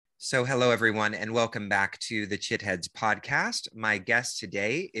Hello everyone, and welcome back to the Chitheads podcast. My guest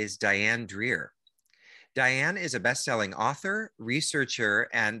today is Diane Dreher. Diane is a best-selling author, researcher,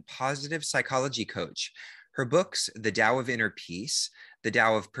 and positive psychology coach. Her books, The Tao of Inner Peace, The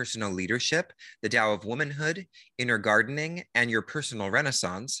Tao of Personal Leadership, The Tao of Womanhood, Inner Gardening, and Your Personal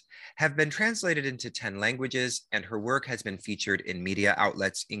Renaissance, have been translated into 10 languages, and her work has been featured in media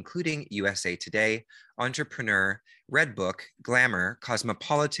outlets including USA Today, Entrepreneur, Redbook, Glamour,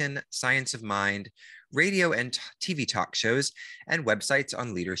 Cosmopolitan, Science of Mind, radio and TV talk shows, and websites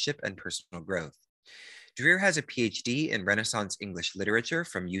on leadership and personal growth. Dreher has a PhD in Renaissance English Literature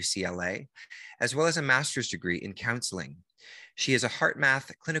from UCLA, as well as a master's degree in counseling. She is a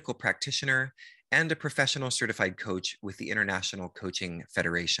HeartMath clinical practitioner and a professional certified coach with the International Coaching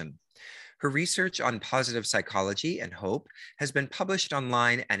Federation. Her research on positive psychology and hope has been published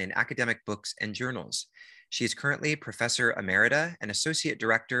online and in academic books and journals. She is currently Professor Emerita and Associate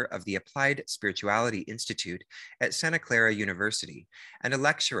Director of the Applied Spirituality Institute at Santa Clara University and a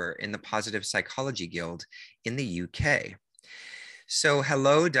lecturer in the Positive Psychology Guild in the UK. So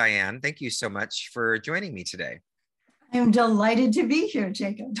hello, Diane. Thank you so much for joining me today. I'm delighted to be here,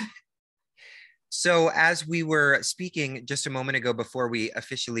 Jacob. So as we were speaking just a moment ago before we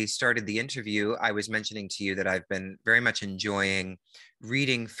officially started the interview, I was mentioning to you that I've been very much enjoying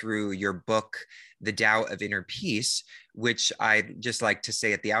reading through your book, The Tao of Inner Peace, which I'd just like to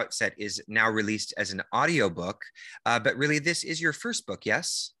say at the outset is now released as an audiobook. But really, this is your first book,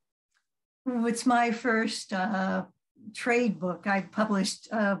 yes? It's my first trade book. I've published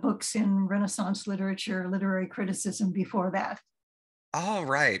books in Renaissance literature, literary criticism before that. All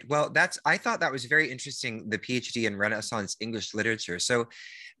right. Well, I thought that was very interesting, the PhD in Renaissance English literature. So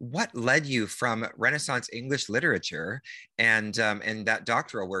what led you from Renaissance English literature and that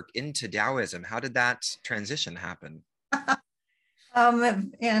doctoral work into Taoism? How did that transition happen?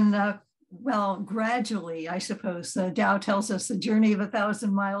 Well, gradually, I suppose. The Tao tells us the journey of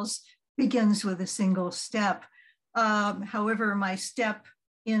 1,000 miles begins with a single step. However, my step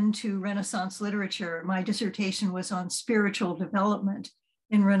into Renaissance literature, my dissertation was on spiritual development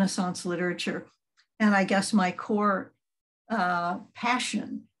in Renaissance literature. And I guess my core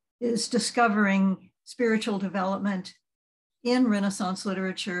passion is discovering spiritual development in Renaissance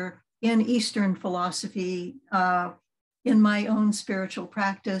literature, in Eastern philosophy, in my own spiritual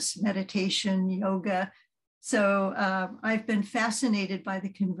practice, meditation, yoga. So I've been fascinated by the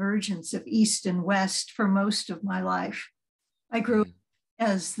convergence of East and West for most of my life. I grew up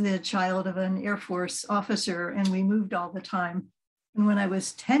as the child of an Air Force officer, and we moved all the time. And when I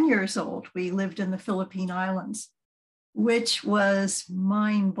was 10 years old, we lived in the Philippine Islands, which was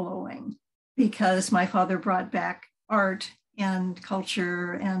mind-blowing because my father brought back art and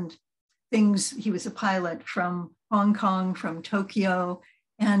culture and things. He was a pilot from Hong Kong, from Tokyo,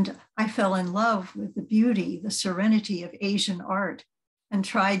 and I fell in love with the beauty, the serenity of Asian art and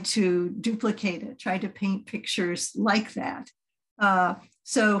tried to duplicate it, tried to paint pictures like that.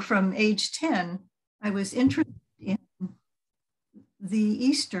 So from age 10, I was interested in the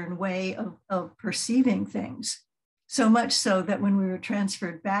Eastern way of perceiving things, so much so that when we were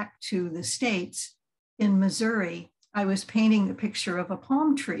transferred back to the States in Missouri, I was painting the picture of a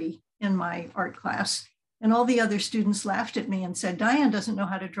palm tree in my art class. And all the other students laughed at me and said, Diane doesn't know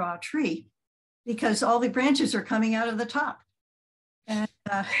how to draw a tree because all the branches are coming out of the top. And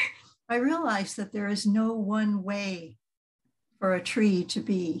I realized that there is no one way for a tree to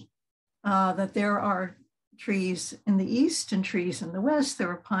be, that there are trees in the East and trees in the West.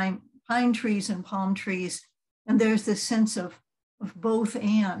 There are pine trees and palm trees. And there's this sense of both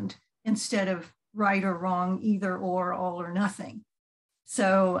and instead of right or wrong, either or, all or nothing.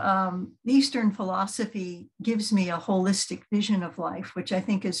 So Eastern philosophy gives me a holistic vision of life, which I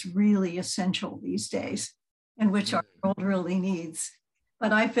think is really essential these days and which our world really needs.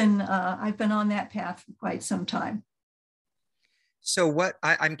 But I've been on that path for quite some time. So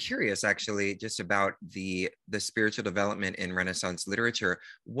I'm curious actually just about the spiritual development in Renaissance literature.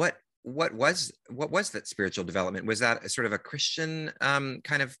 What was that spiritual development? Was that a sort of a Christian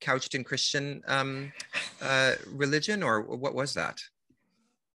kind of couched in Christian religion, or what was that?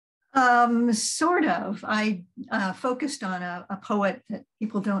 Sort of. I focused on a poet that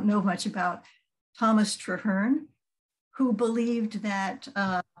people don't know much about, Thomas Traherne, who believed that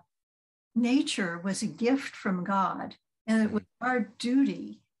nature was a gift from God, and it was our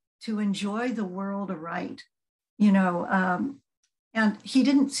duty to enjoy the world aright, and he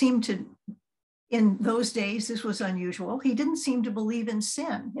didn't seem to, in those days, this was unusual, he didn't seem to believe in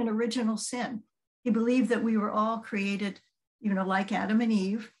sin, in original sin. He believed that we were all created, like Adam and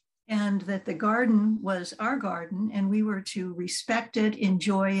Eve, and that the garden was our garden, and we were to respect it,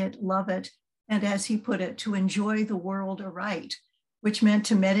 enjoy it, love it, and as he put it, to enjoy the world aright, which meant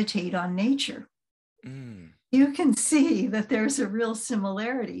to meditate on nature. Mm. You can see that there's a real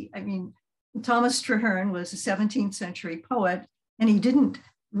similarity. I mean, Thomas Traherne was a 17th century poet, and he didn't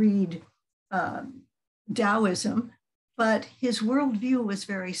read Taoism, but his worldview was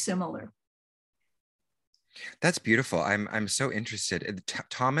very similar. That's beautiful. I'm so interested.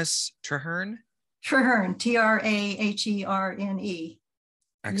 Thomas Traherne? Traherne, Traherne.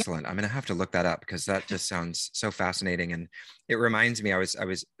 Excellent. I'm going to have to look that up because that just sounds so fascinating. And it reminds me, I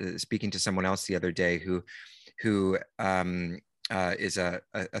was speaking to someone else the other day who is a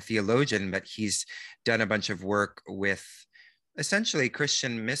theologian, but he's done a bunch of work with essentially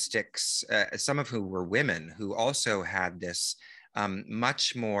Christian mystics, some of who were women, who also had this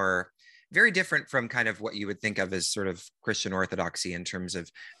much more, very different from kind of what you would think of as sort of Christian orthodoxy in terms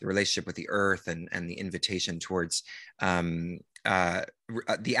of the relationship with the earth and the invitation towards the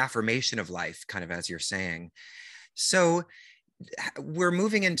affirmation of life, kind of as you're saying. So we're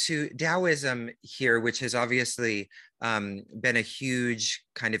moving into Taoism here, which has obviously been a huge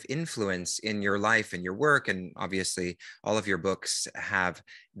kind of influence in your life and your work. And obviously all of your books have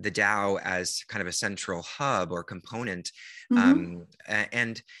the Tao as kind of a central hub or component. Mm-hmm.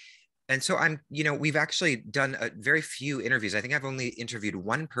 And so we've actually done very few interviews. I think I've only interviewed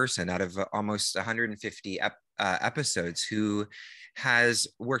one person out of almost 150 episodes who has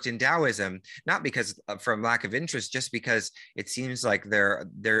worked in Taoism, not because from lack of interest, just because it seems like they're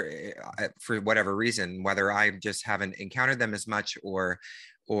for whatever reason, whether I just haven't encountered them as much or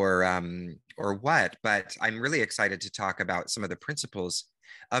what, but I'm really excited to talk about some of the principles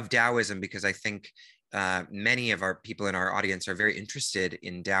of Taoism, because I think many of our people in our audience are very interested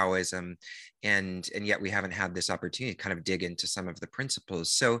in Taoism, and yet we haven't had this opportunity to kind of dig into some of the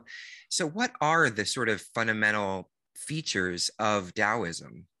principles. So what are the sort of fundamental features of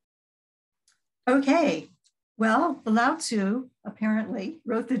Taoism? Okay, well, Lao Tzu apparently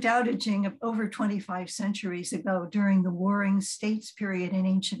wrote the Tao Te Ching over 25 centuries ago during the Warring States period in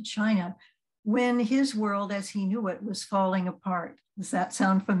ancient China, when his world as he knew it was falling apart. Does that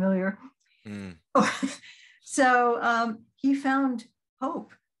sound familiar? Mm. So he found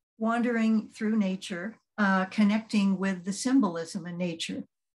hope wandering through nature, connecting with the symbolism in nature.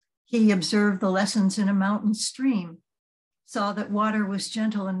 He observed the lessons in a mountain stream, saw that water was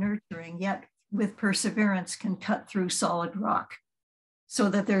gentle and nurturing, yet with perseverance can cut through solid rock. So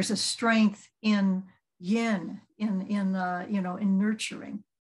that there's a strength in yin, in nurturing.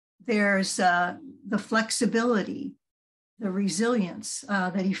 There's the flexibility, the resilience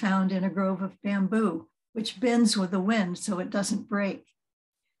that he found in a grove of bamboo, which bends with the wind so it doesn't break.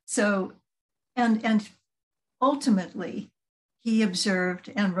 So, and ultimately, he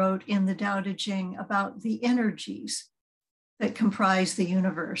observed and wrote in the Tao Te Ching about the energies that comprise the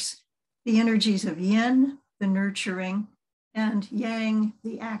universe, the energies of yin, the nurturing, and yang,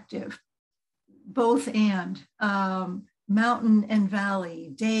 the active, both and, mountain and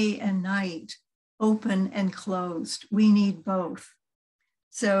valley, day and night, open and closed. We need both.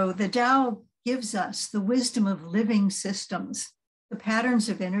 So the Tao gives us the wisdom of living systems, the patterns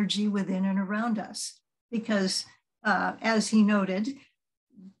of energy within and around us, because as he noted,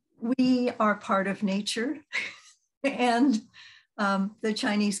 we are part of nature. And the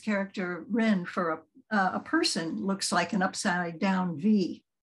Chinese character Ren for a person looks like an upside down V.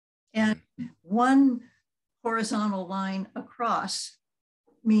 And one horizontal line across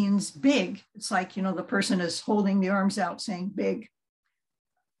means big. It's like, the person is holding the arms out saying big.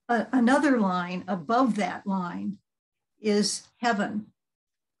 Another line above that line is heaven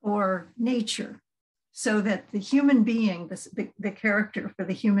or nature, so that the human being, the character for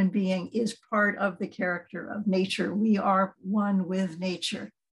the human being is part of the character of nature. We are one with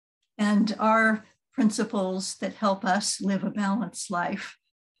nature. And our principles that help us live a balanced life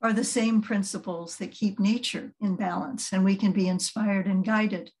are the same principles that keep nature in balance, and we can be inspired and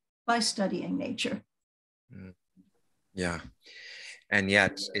guided by studying nature. Yeah. And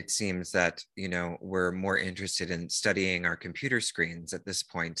yet it seems that, we're more interested in studying our computer screens at this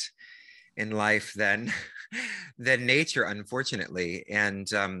point in life than nature, unfortunately. And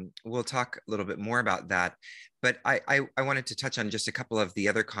we'll talk a little bit more about that. But I wanted to touch on just a couple of the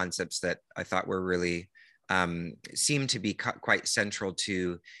other concepts that I thought were really seem to be quite central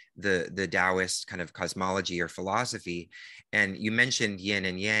to the Taoist kind of cosmology or philosophy. And you mentioned yin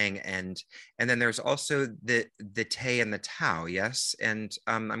and yang, and then there's also the Te and the Tao, yes? And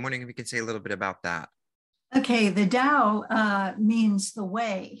I'm wondering if you could say a little bit about that. Okay, the Tao means the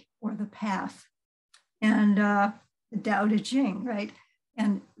way or the path, and the Tao Te Ching, right?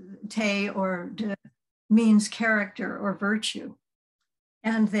 And Te or De means character or virtue.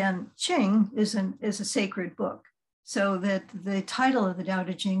 And then Ching is a sacred book. So that the title of the Tao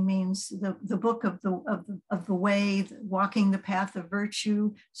Te Ching means the book of the way, walking the path of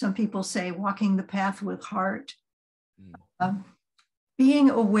virtue. Some people say walking the path with heart. Being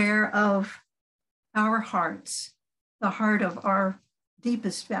aware of our hearts, the heart of our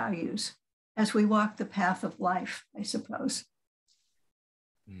deepest values as we walk the path of life, I suppose.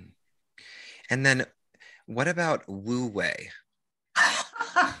 And then what about Wu Wei?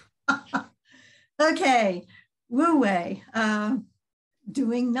 Okay, Wu Wei,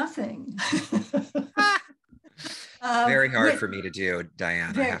 doing nothing. Very hard for me to do,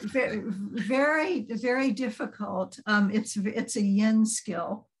 Diane. Very, very difficult. It's a yin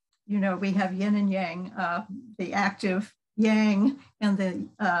skill. You know, we have yin and yang, the active yang and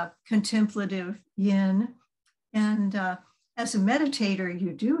the contemplative yin. And as a meditator,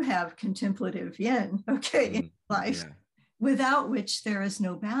 you do have contemplative yin, okay, in life, without which there is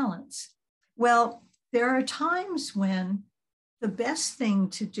no balance. Well, there are times when the best thing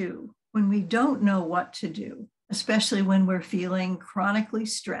to do, when we don't know what to do, especially when we're feeling chronically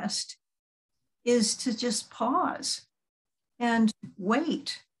stressed, is to just pause and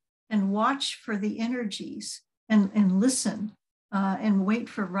wait and watch for the energies and listen and wait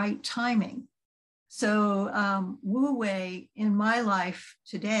for right timing. So Wu Wei in my life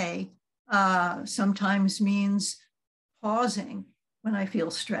today sometimes means pausing when I feel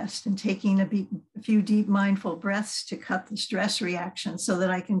stressed and taking a few deep mindful breaths to cut the stress reaction so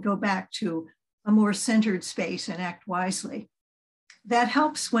that I can go back to a more centered space and act wisely. That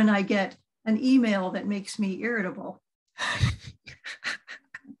helps when I get an email that makes me irritable.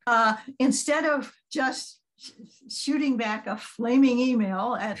 Instead of just shooting back a flaming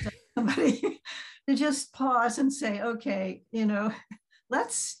email at somebody, to just pause and say, okay, you know,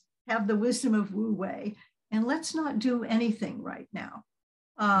 let's have the wisdom of Wu Wei and let's not do anything right now.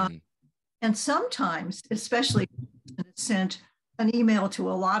 And sometimes, especially when it's sent an email to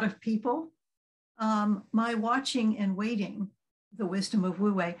a lot of people, my watching and waiting, the wisdom of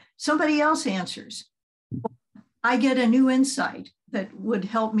Wu Wei, somebody else answers. I get a new insight that would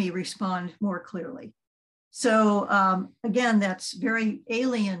help me respond more clearly. So again, that's very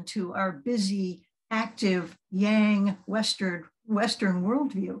alien to our busy, active, yang, Western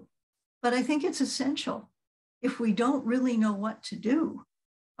worldview. But I think it's essential. If we don't really know what to do,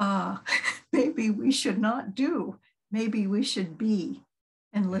 maybe we should not do. Maybe we should be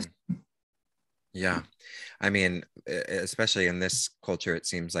and listen. Yeah. I mean, especially in this culture, it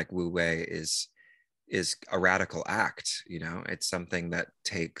seems like Wu Wei is a radical act. You know, it's something that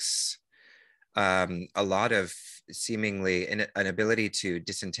takes a lot of seemingly an ability to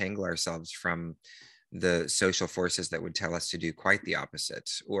disentangle ourselves from the social forces that would tell us to do quite the opposite,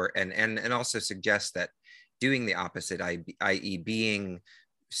 or and also suggest that doing the opposite, i.e. being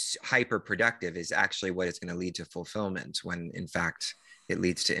hyper productive, is actually what is going to lead to fulfillment, when in fact it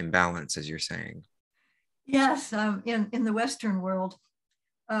leads to imbalance, as you're saying. Yes, in the Western world,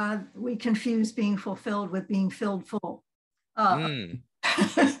 we confuse being fulfilled with being filled full.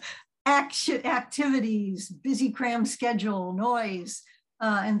 Activities, busy cram schedule, noise,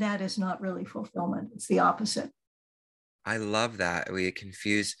 and that is not really fulfillment. It's the opposite. I love that. We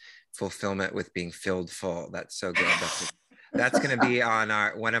confuse fulfillment with being filled full. That's so good. That's going to be on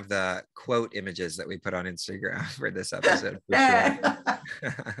one of the quote images that we put on Instagram for this episode, for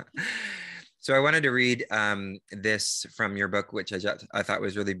sure. So I wanted to read this from your book, which I thought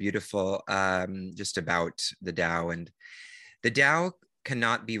was really beautiful, just about the Tao. And the Tao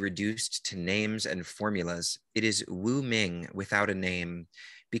cannot be reduced to names and formulas. It is Wu Ming without a name,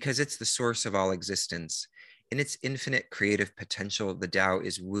 because it's the source of all existence. In its infinite creative potential, the Tao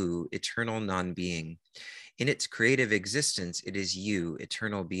is Wu, eternal non-being. In its creative existence, it is you,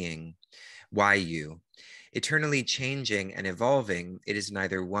 eternal being. Why you? Eternally changing and evolving, it is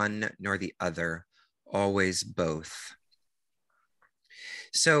neither one nor the other, always both.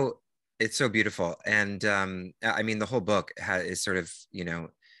 So it's so beautiful. And I mean, the whole book is sort of, you know,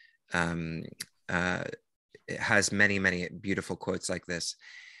 it has many, many beautiful quotes like this.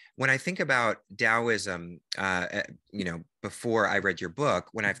 When I think about Taoism, you know, before I read your book,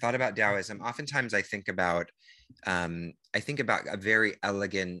 when I've thought about Taoism, oftentimes I think about a very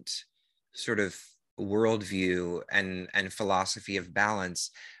elegant sort of worldview and philosophy of balance.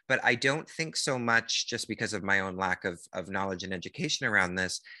 But I don't think so much, just because of my own lack of knowledge and education around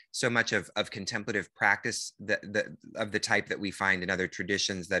this, so much of contemplative practice of the type that we find in other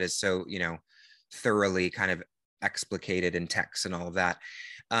traditions that is so, you know, thoroughly kind of explicated in texts and all of that.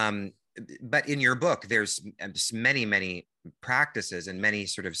 but in your book, there's many, many practices and many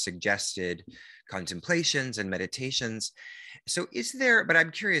sort of suggested contemplations and meditations. So is there, but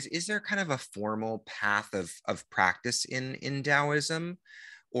I'm curious, is there kind of a formal path of practice in Taoism,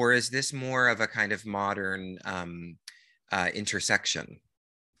 or is this more of a kind of modern intersection?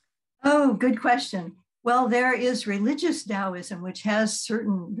 Oh, good question. Well, there is religious Taoism, which has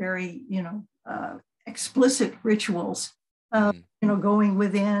certain very, explicit rituals, going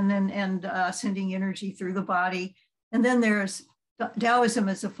within and sending energy through the body. And then there's Taoism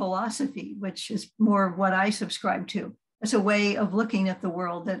as a philosophy, which is more what I subscribe to, as a way of looking at the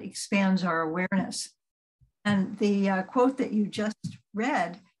world that expands our awareness. And the quote that you just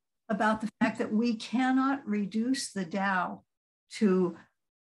read about the fact that we cannot reduce the Tao to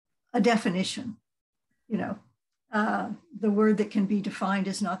a definition, the word that can be defined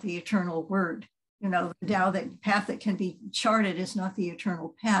is not the eternal word. The Tao, that path that can be charted is not the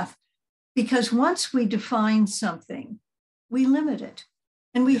eternal path. Because once we define something, we limit it.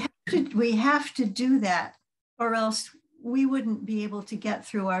 And we have to do that, or else we wouldn't be able to get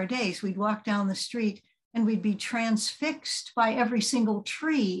through our days. We'd walk down the street and we'd be transfixed by every single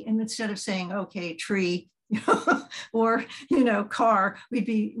tree. And instead of saying, okay, tree, or car, we'd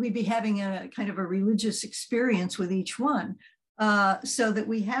be having a kind of a religious experience with each one, so that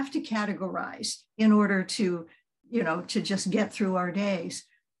we have to categorize in order to just get through our days.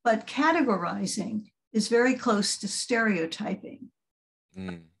 But categorizing is very close to stereotyping,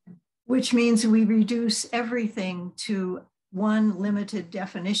 which means we reduce everything to one limited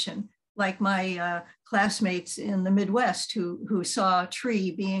definition. Like my classmates in the Midwest who saw a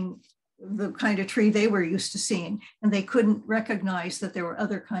tree being the kind of tree they were used to seeing, and they couldn't recognize that there were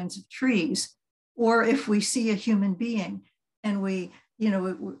other kinds of trees. Or if we see a human being and we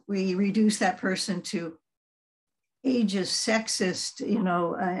reduce that person to ageist, sexist,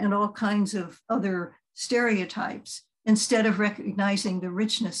 and all kinds of other stereotypes, instead of recognizing the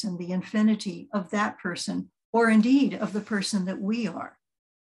richness and the infinity of that person, or indeed of the person that we are.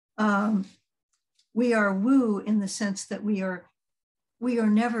 We are Wu in the sense that we are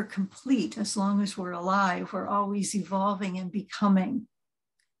never complete as long as we're alive. We're always evolving and becoming.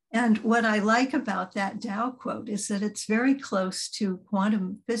 And what I like about that Tao quote is that it's very close to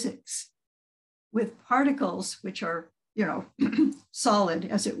quantum physics, with particles, which are, solid,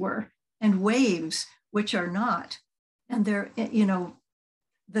 as it were, and waves, which are not. And they're,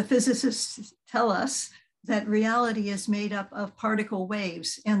 the physicists tell us that reality is made up of particle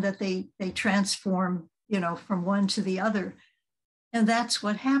waves, and that they transform, from one to the other. And that's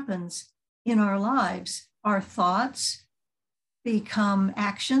what happens in our lives. Our thoughts become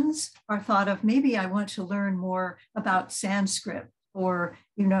actions. Our thought of, maybe I want to learn more about Sanskrit, or,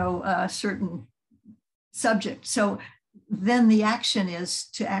 a certain subject. So then the action is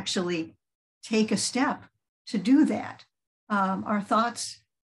to actually take a step to do that. Our thoughts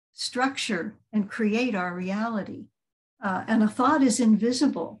structure and create our reality. And a thought is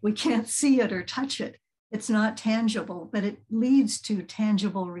invisible. We can't see it or touch it. It's not tangible, but it leads to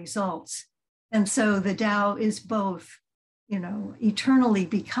tangible results. And so the Tao is both, eternally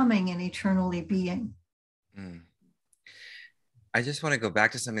becoming and eternally being. I just want to go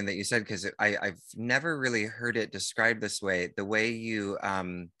back to something that you said, because I've never really heard it described this way. The way you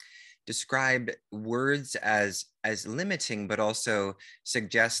described words as limiting, but also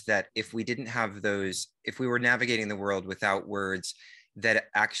suggest that if we didn't have those, if we were navigating the world without words, that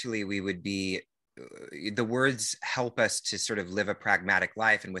actually we would be, the words help us to sort of live a pragmatic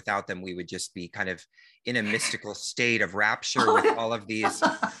life, and without them we would just be kind of in a mystical state of rapture with all of these,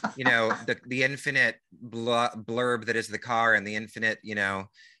 the infinite blurb that is the car, and the infinite,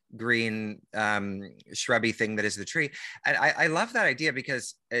 green shrubby thing that is the tree. And I love that idea,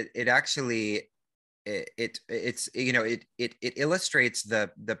 because it actually it illustrates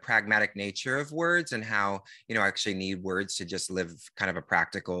the pragmatic nature of words, and how actually need words to just live kind of a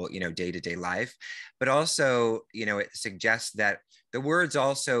practical day-to-day life. But also it suggests that the words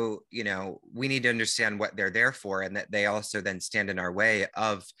also we need to understand what they're there for, and that they also then stand in our way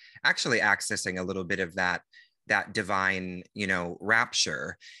of actually accessing a little bit of that divine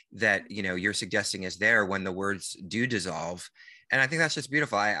rapture that you're suggesting is there when the words do dissolve. And I think that's just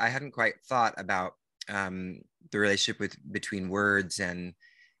beautiful. I hadn't quite thought about the relationship between words and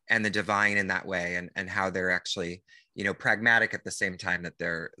the divine in that way, and how they're actually pragmatic at the same time that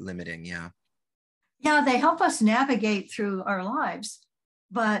they're limiting. Yeah, they help us navigate through our lives,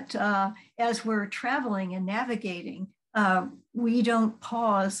 but as we're traveling and navigating, we don't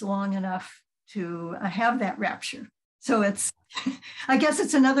pause long enough to have that rapture. So it's I guess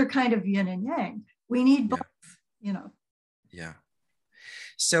it's another kind of yin and yang. We need both. Yeah.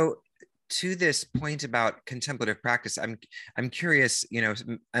 So to this point about contemplative practice, I'm curious,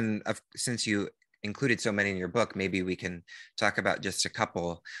 and since you included so many in your book, maybe we can talk about just a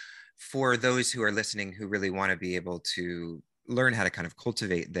couple for those who are listening who really want to be able to learn how to kind of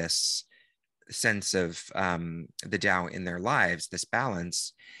cultivate this sense of the Tao in their lives, this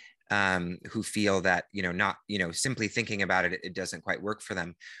balance, who feel that, not, simply thinking about it, it doesn't quite work for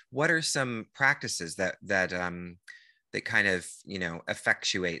them. What are some practices that kind of,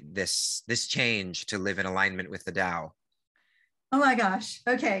 effectuate this change to live in alignment with the Tao? Oh my gosh.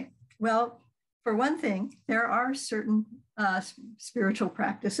 Okay. Well, for one thing, there are certain spiritual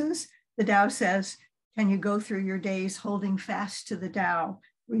practices. The Tao says, can you go through your days holding fast to the Tao,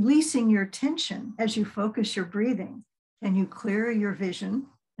 releasing your tension as you focus your breathing? Can you clear your vision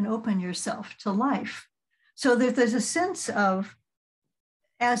and open yourself to life? So that there's a sense of,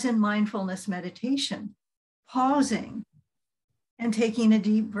 as in mindfulness meditation, pausing and taking a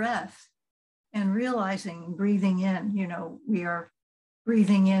deep breath and realizing, breathing in, we are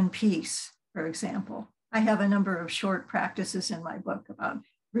breathing in peace, for example. I have a number of short practices in my book about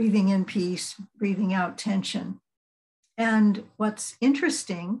breathing in peace, breathing out tension. And what's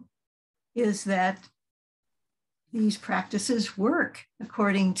interesting is that these practices work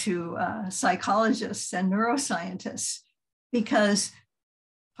according to psychologists and neuroscientists, because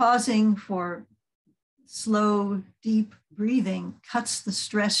pausing for slow, deep breathing cuts the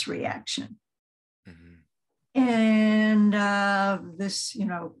stress reaction. Mm-hmm. And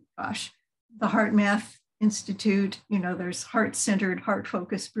the HeartMath Institute, there's heart-centered,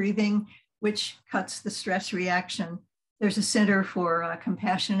 heart-focused breathing, which cuts the stress reaction. There's a Center for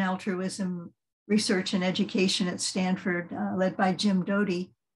Compassion and Altruism Research and Education at Stanford, led by Jim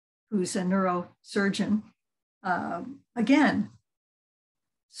Doty, who's a neurosurgeon. Again,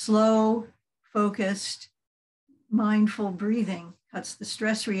 slow, focused, mindful breathing cuts the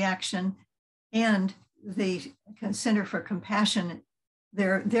stress reaction. And the Center for Compassion,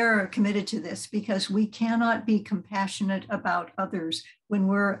 they're committed to this, because we cannot be compassionate about others when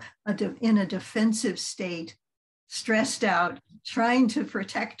we're in a defensive state, stressed out, trying to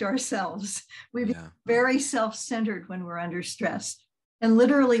protect ourselves. We become very self-centered when we're under stress. And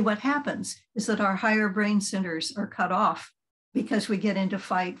literally what happens is that our higher brain centers are cut off because we get into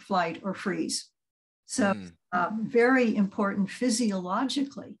fight, flight, or freeze. So very important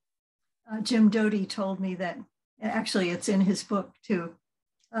physiologically. Jim Doty told me that, actually it's in his book too,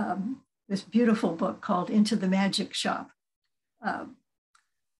 this beautiful book called Into the Magic Shop.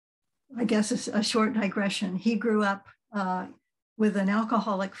 I guess it's a short digression. He grew up with an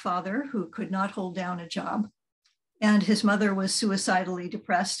alcoholic father who could not hold down a job. And his mother was suicidally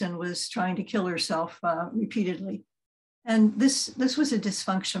depressed and was trying to kill herself repeatedly. And this was a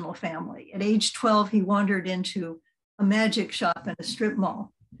dysfunctional family. At age 12, he wandered into a magic shop in a strip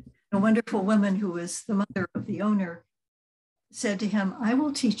mall. A wonderful woman who was the mother of the owner said to him, I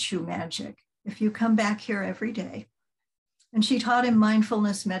will teach you magic if you come back here every day. And she taught him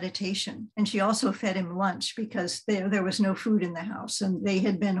mindfulness meditation. And she also fed him lunch because there was no food in the house and they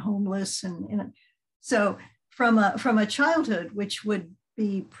had been homeless. And so from a childhood, which would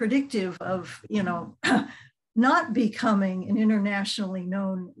be predictive of, not becoming an internationally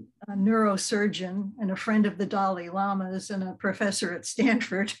known neurosurgeon and a friend of the Dalai Lamas and a professor at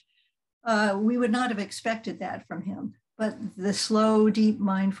Stanford, we would not have expected that from him. But the slow, deep,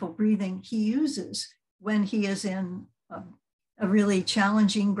 mindful breathing he uses when he is in a really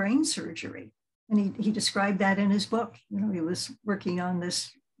challenging brain surgery. And he described that in his book. He was working on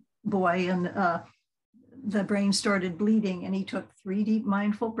this boy and the brain started bleeding and he took 3 deep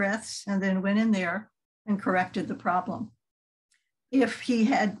mindful breaths and then went in there and corrected the problem. If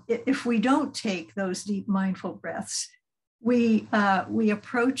we don't take those deep mindful breaths, we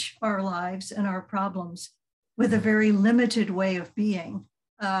approach our lives and our problems with a very limited way of being,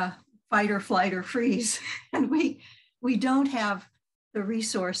 fight or flight or freeze. And we don't have the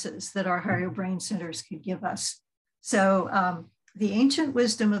resources that our higher brain centers could give us. So the ancient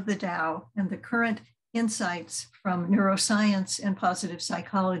wisdom of the Tao and the current insights from neuroscience and positive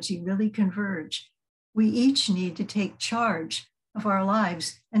psychology really converge. We each need to take charge of our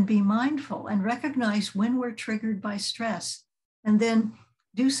lives and be mindful and recognize when we're triggered by stress, and then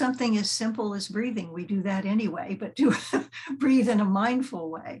do something as simple as breathing. We do that anyway, but breathe in a mindful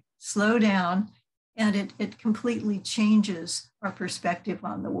way, slow down, and it completely changes our perspective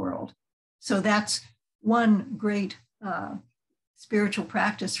on the world. So that's one great spiritual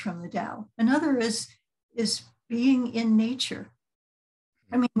practice from the Tao. Another is being in nature.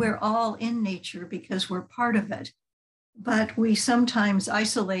 I mean, we're all in nature because we're part of it, but we sometimes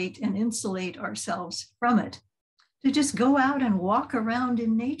isolate and insulate ourselves from it. To just go out and walk around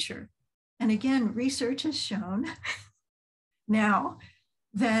in nature And again, research has shown now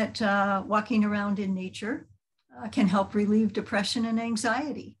that walking around in nature can help relieve depression and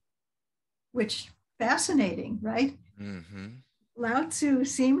anxiety, which fascinating, right? Mm-hmm. Lao Tzu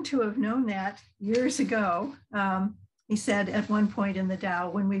seemed to have known that years ago. He said at one point in the Tao,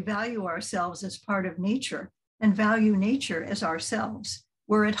 when we value ourselves as part of nature and value nature as ourselves,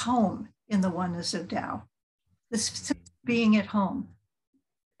 we're at home in the oneness of Tao. This being at home,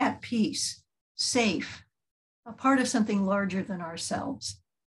 at peace, safe, a part of something larger than ourselves.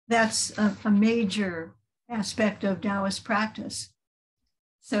 That's a major aspect of Taoist practice.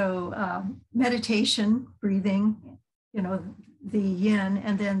 So meditation, breathing, the yin,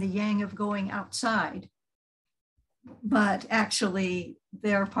 and then the yang of going outside. But actually,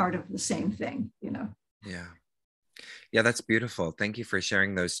 they're part of the same thing, Yeah. Yeah, that's beautiful. Thank you for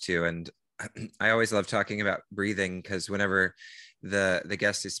sharing those two. And I always love talking about breathing because whenever the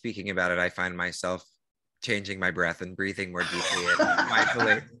guest is speaking about it, I find myself changing my breath and breathing more deeply and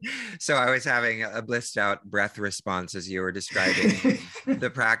mindfully. So I was having a blissed out breath response as you were describing the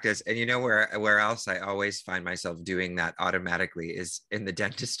practice. And where else I always find myself doing that automatically is in the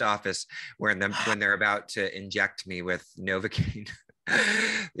dentist office when they're about to inject me with Novocaine.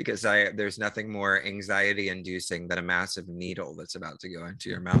 Because there's nothing more anxiety inducing than a massive needle that's about to go into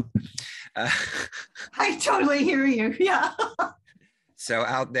your mouth. I totally hear you. Yeah. So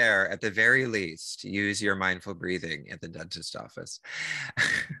out there, at the very least, use your mindful breathing at the dentist office.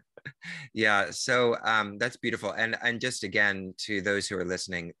 Yeah, so that's beautiful. And just again, to those who are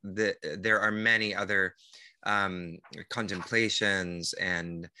listening, there are many other contemplations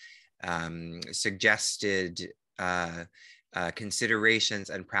and suggested considerations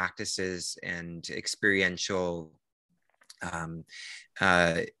and practices and experiential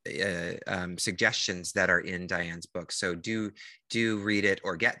suggestions that are in Diane's book. So do read it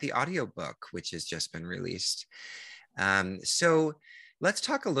or get the audiobook, which has just been released. So let's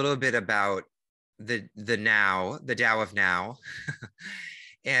talk a little bit about the now, the Tao of now,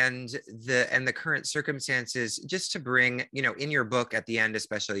 and the current circumstances, just to bring, in your book at the end,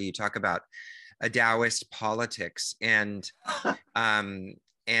 especially, you talk about a Taoist politics and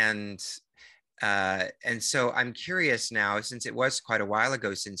so I'm curious now, since it was quite a while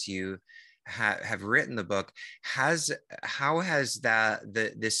ago since you have written the book, how has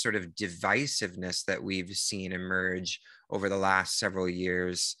this sort of divisiveness that we've seen emerge over the last several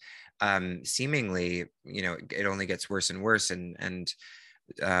years, seemingly, it only gets worse and worse and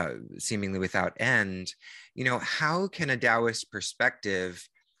seemingly without end, how can a Taoist perspective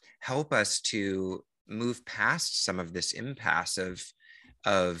help us to move past some of this impasse of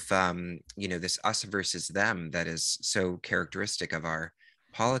this us versus them that is so characteristic of our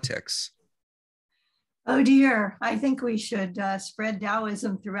politics? Oh dear, I think we should spread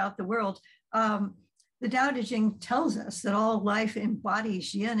Taoism throughout the world. The Tao Te Ching tells us that all life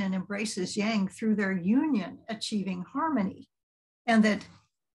embodies yin and embraces yang through their union, achieving harmony. And that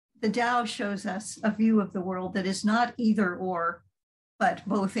the Tao shows us a view of the world that is not either or, but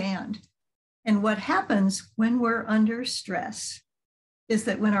both and. And what happens when we're under stress is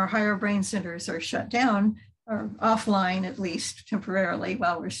that when our higher brain centers are shut down, or offline at least temporarily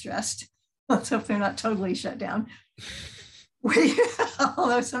while we're stressed, let's hope they're not totally shut down.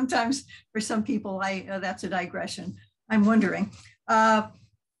 Although sometimes for some people, that's a digression. I'm wondering,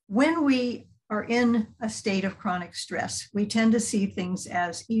 when we are in a state of chronic stress, we tend to see things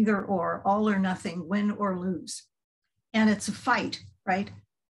as either or, all or nothing, win or lose. And it's a fight, right?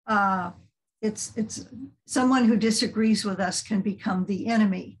 It's someone who disagrees with us can become the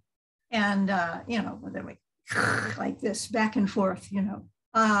enemy. And, then we like this back and forth,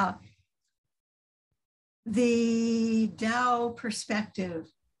 the Tao perspective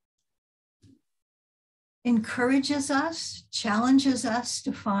encourages us, challenges us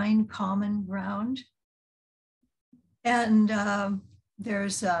to find common ground. And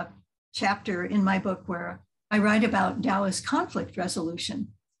there's a chapter in my book where I write about Taoist conflict resolution,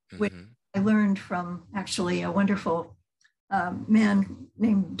 which I learned from actually a wonderful man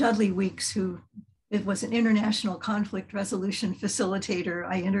named Dudley Weeks, who was an international conflict resolution facilitator.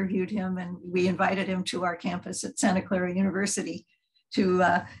 I interviewed him and we invited him to our campus at Santa Clara University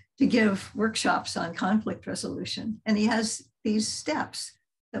to give workshops on conflict resolution. And he has these steps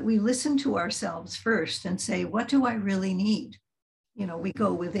that we listen to ourselves first and say, what do I really need? We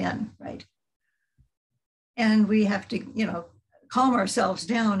go within, right? And we have to, calm ourselves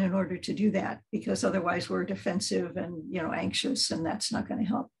down in order to do that, because otherwise we're defensive and, anxious, and that's not going to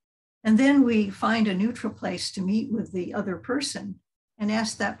help. And then we find a neutral place to meet with the other person and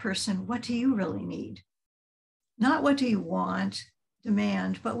ask that person, what do you really need? Not what do you want?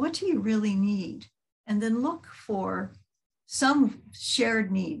 demand, but what do you really need? And then look for some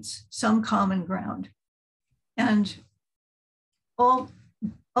shared needs, some common ground. And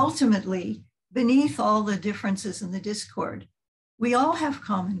ultimately, beneath all the differences and the discord, we all have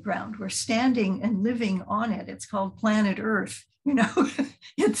common ground. We're standing and living on it. It's called planet Earth. You know,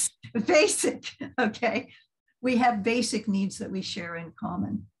 it's basic, okay? We have basic needs that we share in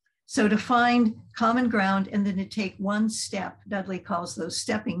common. So to find common ground and then to take one step, Dudley calls those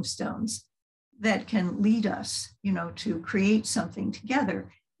stepping stones, that can lead us, you know, to create something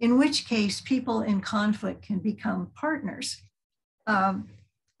together, in which case people in conflict can become partners. And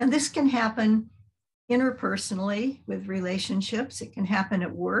this can happen interpersonally with relationships. It can happen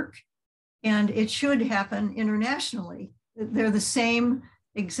at work, and it should happen internationally. They're the same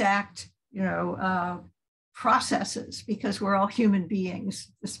exact, you know, processes, because we're all human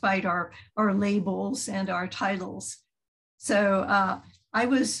beings, despite our labels and our titles. So I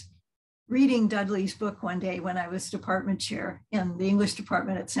was reading Dudley's book one day when I was department chair in the English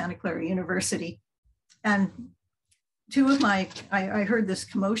department at Santa Clara University. And I heard this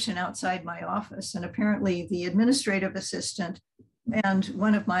commotion outside my office, and apparently the administrative assistant and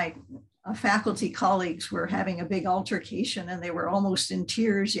one of my faculty colleagues were having a big altercation, and they were almost in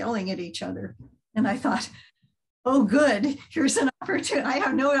tears, yelling at each other. And I thought, oh, good, here's an opportunity. I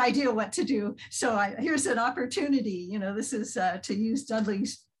have no idea what to do. So here's an opportunity, you know, this is to use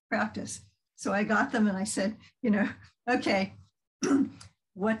Dudley's practice. So I got them and I said, you know, okay,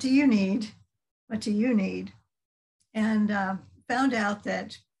 what do you need? What do you need? And found out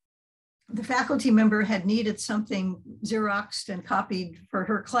that the faculty member had needed something Xeroxed and copied for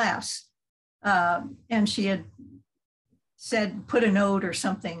her class. And she had said, put a note or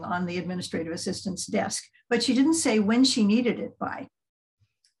something on the administrative assistant's desk, but she didn't say when she needed it by.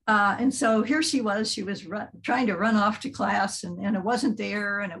 And so here she was trying to run off to class, and it wasn't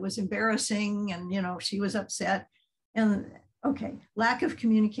there, and it was embarrassing, and, you know, she was upset. And okay, lack of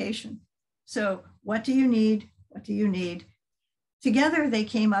communication. So what do you need? What do you need? Together, they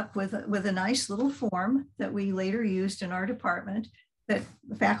came up with a nice little form that we later used in our department that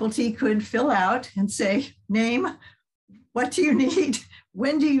the faculty could fill out and say, name, what do you need?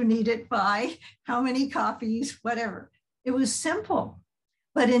 When do you need it by? How many copies? Whatever. It was simple.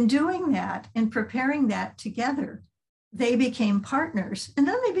 But in doing that and preparing that together, they became partners, and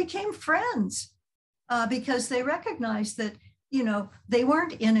then they became friends because they recognized that, you know, they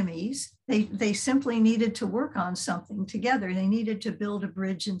weren't enemies. They simply needed to work on something together. They needed to build a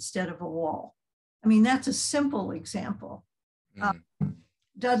bridge instead of a wall. I mean, that's a simple example.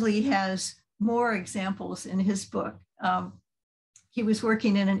 Dudley has more examples in his book. He was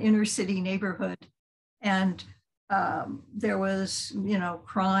working in an inner city neighborhood, and there was, you know,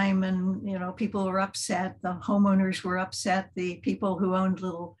 crime, and, you know, people were upset. The homeowners were upset. The people who owned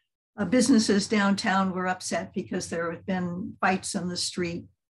little businesses downtown were upset because there had been fights on the street,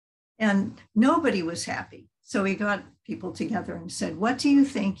 and nobody was happy. So he got people together and said, what do you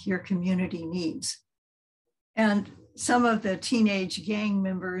think your community needs? And some of the teenage gang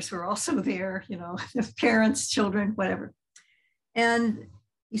members were also there, you know, parents, children, whatever. And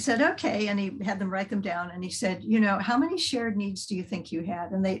he said, okay, and he had them write them down, and he said, you know, how many shared needs do you think you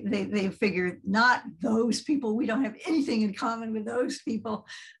had? And they figured, not those people, we don't have anything in common with those people,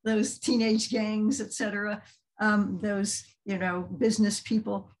 those teenage gangs, et cetera, those, you know, business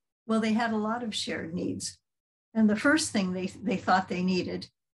people. Well, they had a lot of shared needs. And the first thing they thought they needed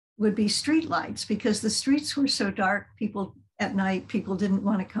would be street lights, because the streets were so dark, people at night, people didn't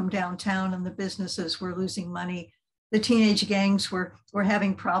want to come downtown, and the businesses were losing money. The teenage gangs were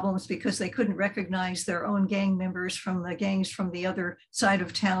having problems because they couldn't recognize their own gang members from the gangs from the other side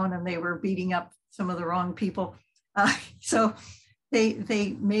of town, and they were beating up some of the wrong people. So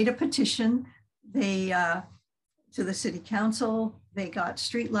they made a petition to the city council. They got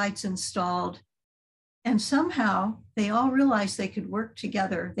streetlights installed, and somehow they all realized they could work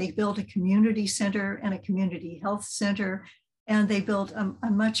together. They built a community center and a community health center, and they built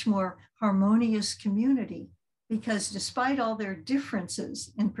a much more harmonious community, because despite all their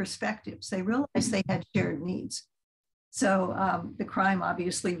differences in perspectives, they realized they had shared needs. So the crime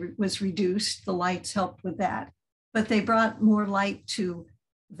obviously was reduced. The lights helped with that, but they brought more light to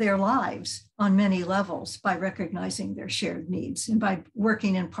their lives on many levels by recognizing their shared needs and by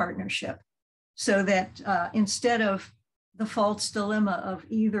working in partnership, so that instead of the false dilemma of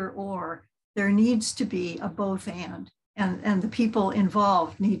either or, there needs to be a both and the people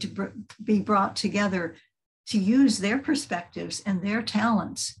involved need to be brought together to use their perspectives and their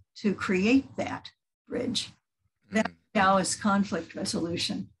talents to create that bridge. That's Taoist conflict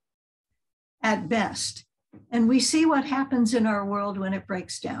resolution at best. And we see what happens in our world when it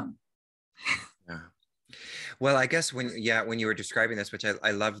breaks down. Yeah. Well, I guess when you were describing this, which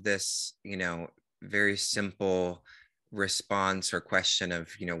I love this, very simple response or question of,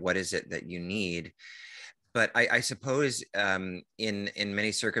 what is it that you need? But I suppose in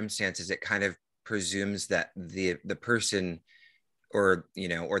many circumstances, it kind of presumes that the person or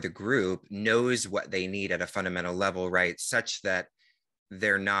the group knows what they need at a fundamental level, right? Such that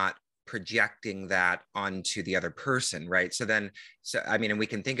they're not projecting that onto the other person, right? And we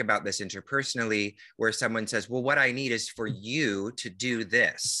can think about this interpersonally, where someone says, well, what I need is for you to do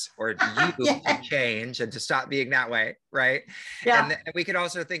this, or you Yeah. to change and to stop being that way, right? Yeah. And we could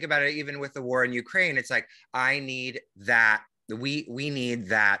also think about it even with the war in Ukraine. It's like, I need that. We need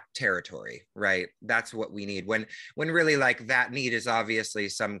that territory, right? That's what we need, when really, like, that need is obviously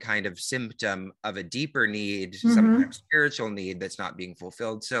some kind of symptom of a deeper need, some kind of spiritual need that's not being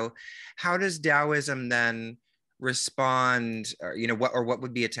fulfilled. So how does Taoism then respond, or what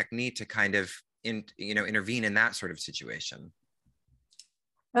would be a technique to kind of intervene in that sort of situation?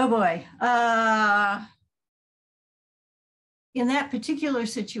 Oh boy. In that particular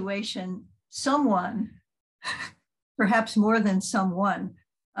situation, someone, perhaps more than someone,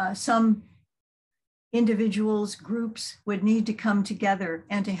 some individuals, groups would need to come together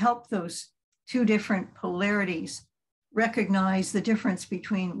and to help those two different polarities recognize the difference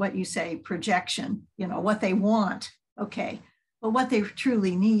between what you say projection, what they want, okay, but what they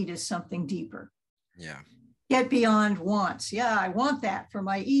truly need is something deeper. Yeah. Get beyond wants. Yeah, I want that for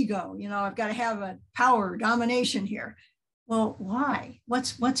my ego. I've got to have a power domination here. Well, why?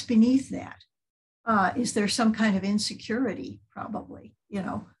 What's beneath that? Is there some kind of insecurity? Probably.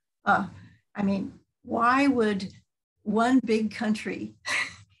 Why would one big country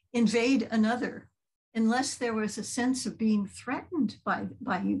invade another unless there was a sense of being threatened by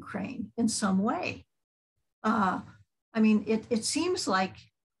Ukraine in some way? It seems like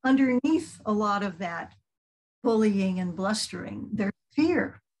underneath a lot of that bullying and blustering, there's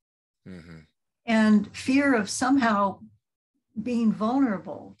fear. Mm-hmm. And fear of somehow being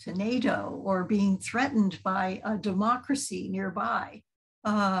vulnerable to NATO or being threatened by a democracy nearby.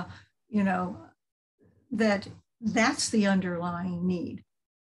 That's the underlying need.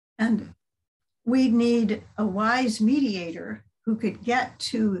 And we need a wise mediator who could get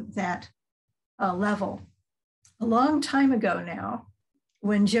to that level. A long time ago now,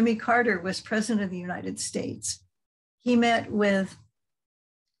 when Jimmy Carter was president of the United States, he met with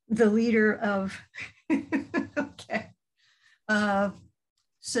the leader of,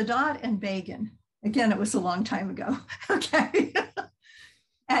 Sadat and Begin. Again, it was a long time ago, okay,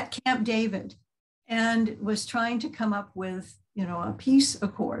 at Camp David, and was trying to come up with, a peace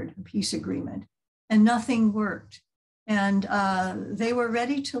accord, a peace agreement, and nothing worked. And they were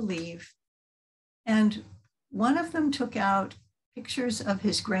ready to leave. And one of them took out pictures of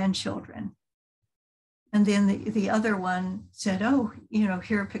his grandchildren. And then the other one said, oh,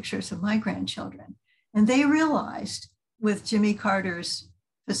 here are pictures of my grandchildren. And they realized with Jimmy Carter's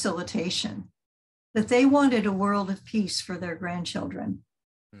facilitation that they wanted a world of peace for their grandchildren.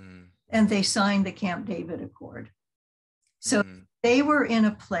 Mm. And they signed the Camp David Accord. So they were in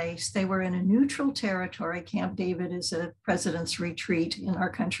a place, they were in a neutral territory. Camp David is a president's retreat in our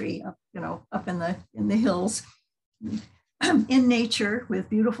country, up in the hills, in nature with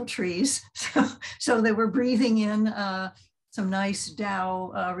beautiful trees. So they were breathing in some nice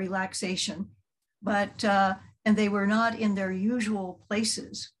Tao relaxation, but and they were not in their usual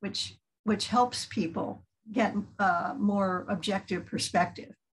places, which helps people get more objective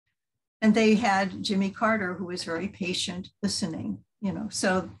perspective. And they had Jimmy Carter, who was very patient, listening.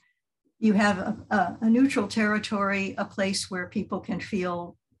 So you have a neutral territory, a place where people can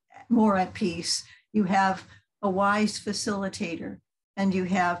feel more at peace. You have a wise facilitator, and you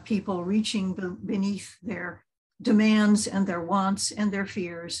have people reaching beneath their demands and their wants and their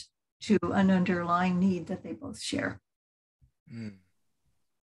fears to an underlying need that they both share. Mm.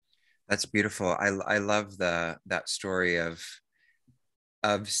 That's beautiful. I love that story of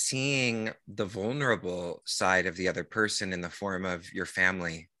seeing the vulnerable side of the other person in the form of your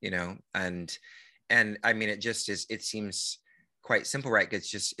family, and it seems quite simple, right?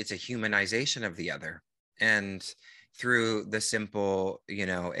 It's a humanization of the other. And through the simple,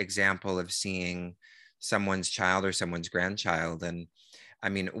 example of seeing someone's child or someone's grandchild. And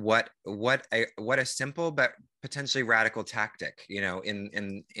what a simple but potentially radical tactic,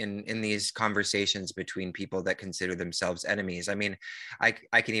 in these conversations between people that consider themselves enemies. I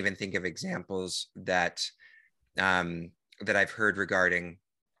can even think of examples that I've heard regarding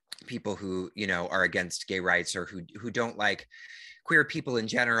people who, are against gay rights, or who don't like queer people in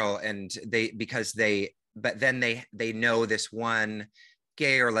general, and because they but then they know this one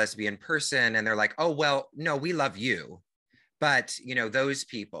gay or lesbian person, and they're like, oh, well, no, we love you, but those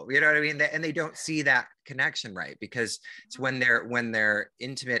people, you know what I mean, and they don't see that connection, right? Because it's when they're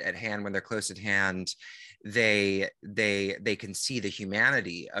intimate at hand, when they're close at hand, they can see the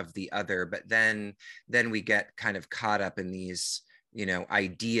humanity of the other, but then we get kind of caught up in these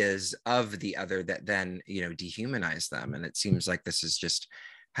ideas of the other that then dehumanize them. And it seems like this is just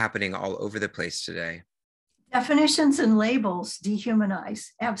happening all over the place today. Definitions and labels dehumanize,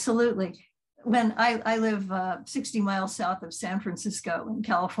 absolutely. When I live 60 miles south of San Francisco in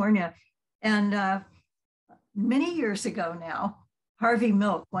California, and many years ago now, Harvey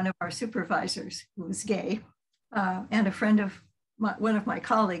Milk, one of our supervisors who was gay, and a friend of one of my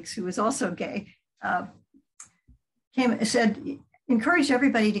colleagues who was also gay, came and said, encourage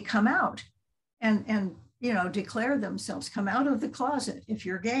everybody to come out and declare themselves, come out of the closet. If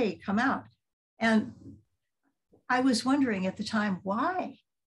you're gay, come out. And I was wondering at the time, why?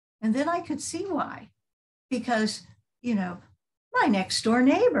 And then I could see why. Because, my next door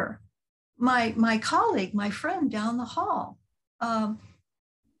neighbor, my colleague, my friend down the hall,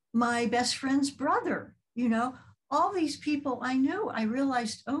 my best friend's brother, all these people I knew, I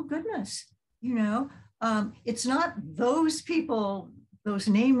realized, oh goodness, it's not those people, those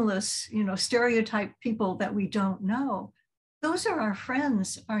nameless, stereotype people that we don't know. Those are our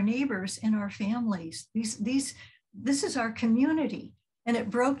friends, our neighbors, and our families. This is our community. And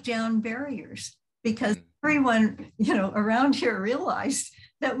it broke down barriers because everyone, around here realized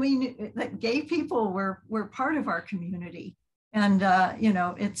that that gay people were part of our community. And,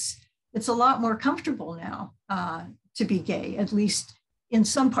 it's a lot more comfortable now to be gay, at least in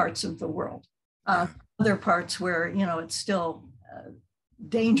some parts of the world. Other parts where, it's still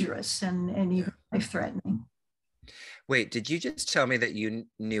dangerous and even life-threatening. Wait, did you just tell me that you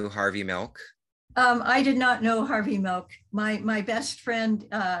knew Harvey Milk? I did not know Harvey Milk. My best friend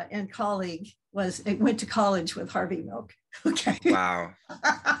and colleague went to college with Harvey Milk. Okay. Wow.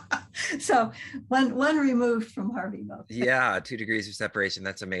 So one removed from Harvey Milk. Yeah, 2 degrees of separation.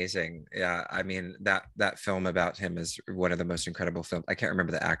 That's amazing. Yeah, I mean that film about him is one of the most incredible films. I can't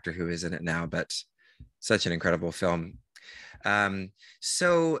remember the actor who is in it now, but such an incredible film.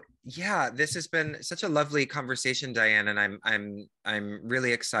 So yeah, this has been such a lovely conversation, Diane, and I'm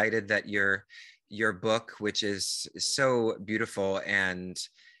really excited that your book, which is so beautiful and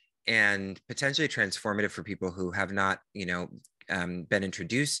potentially transformative for people who have not, been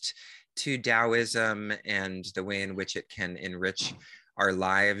introduced to Taoism and the way in which it can enrich our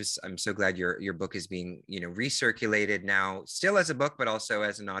lives. I'm so glad your book is being, recirculated now, still as a book, but also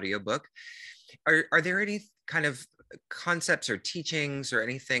as an audiobook. Are there any kind of concepts or teachings or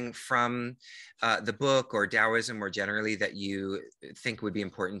anything from the book or Taoism more generally that you think would be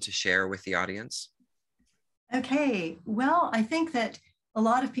important to share with the audience? Okay, well, I think that a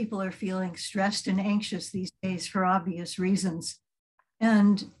lot of people are feeling stressed and anxious these days for obvious reasons.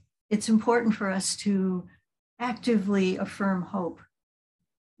 And it's important for us to actively affirm hope.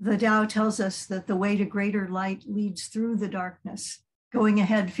 The Tao tells us that the way to greater light leads through the darkness. Going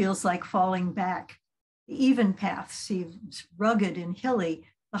ahead feels like falling back. The even path seems rugged and hilly,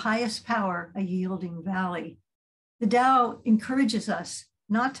 the highest power a yielding valley. The Tao encourages us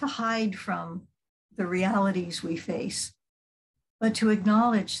not to hide from the realities we face, but to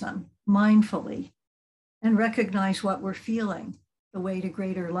acknowledge them mindfully and recognize what we're feeling. The way to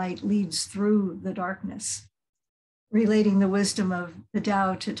greater light leads through the darkness. Relating the wisdom of the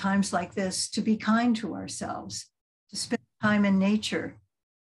Tao to times like this, to be kind to ourselves, to spend time in nature,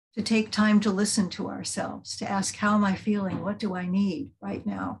 to take time to listen to ourselves, to ask, how am I feeling? What do I need right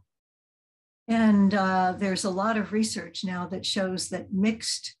now? And there's a lot of research now that shows that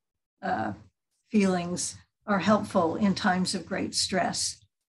mixed feelings are helpful in times of great stress,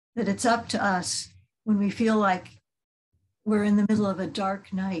 that it's up to us when we feel like we're in the middle of a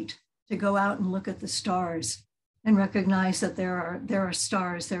dark night to go out and look at the stars and recognize that there are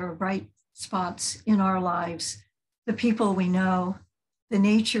stars, there are bright spots in our lives, the people we know, the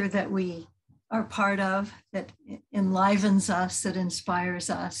nature that we are part of, that enlivens us, that inspires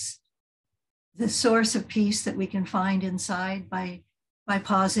us, the source of peace that we can find inside by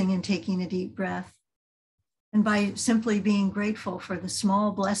pausing and taking a deep breath, and by simply being grateful for the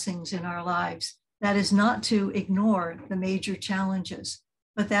small blessings in our lives. That is not to ignore the major challenges,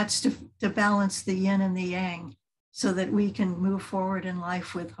 but that's to balance the yin and the yang so that we can move forward in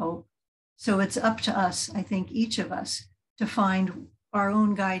life with hope. So it's up to us, I think, each of us, to find our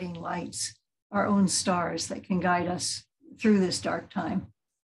own guiding lights, our own stars that can guide us through this dark time.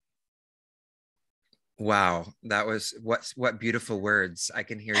 Wow, that was what beautiful words. I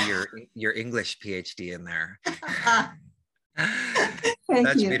can hear your English PhD in there. Thank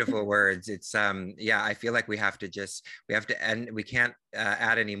That's you. beautiful words. It's yeah, I feel like we have to end. We can't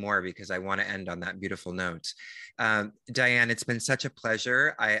add any more because I want to end on that beautiful note. Diane, it's been such a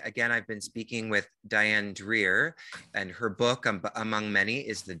pleasure. I've been speaking with Diane Dreher, and her book, among many,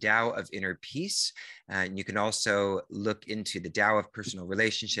 is The Tao of Inner Peace. And you can also look into the Tao of Personal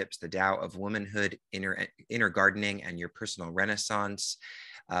Relationships, the Tao of Womanhood, Inner Gardening, and Your Personal Renaissance.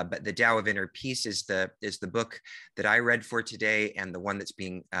 But the Tao of Inner Peace is the book that I read for today, and the one that's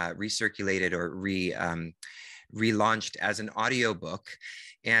being recirculated or relaunched as an audiobook.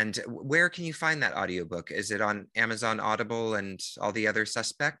 And where can you find that audiobook? Is it on Amazon Audible and all the other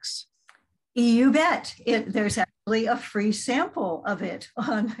suspects? You bet. There's actually a free sample of it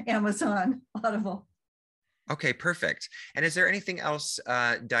on Amazon Audible. Okay, perfect. And is there anything else,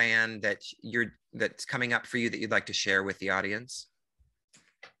 Diane, that's coming up for you that you'd like to share with the audience?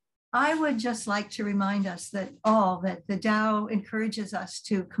 I would just like to remind us that the Tao encourages us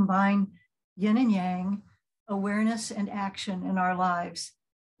to combine yin and yang, awareness and action in our lives,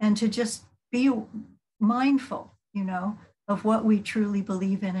 and to just be mindful, of what we truly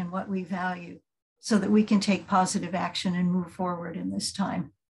believe in and what we value, so that we can take positive action and move forward in this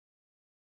time.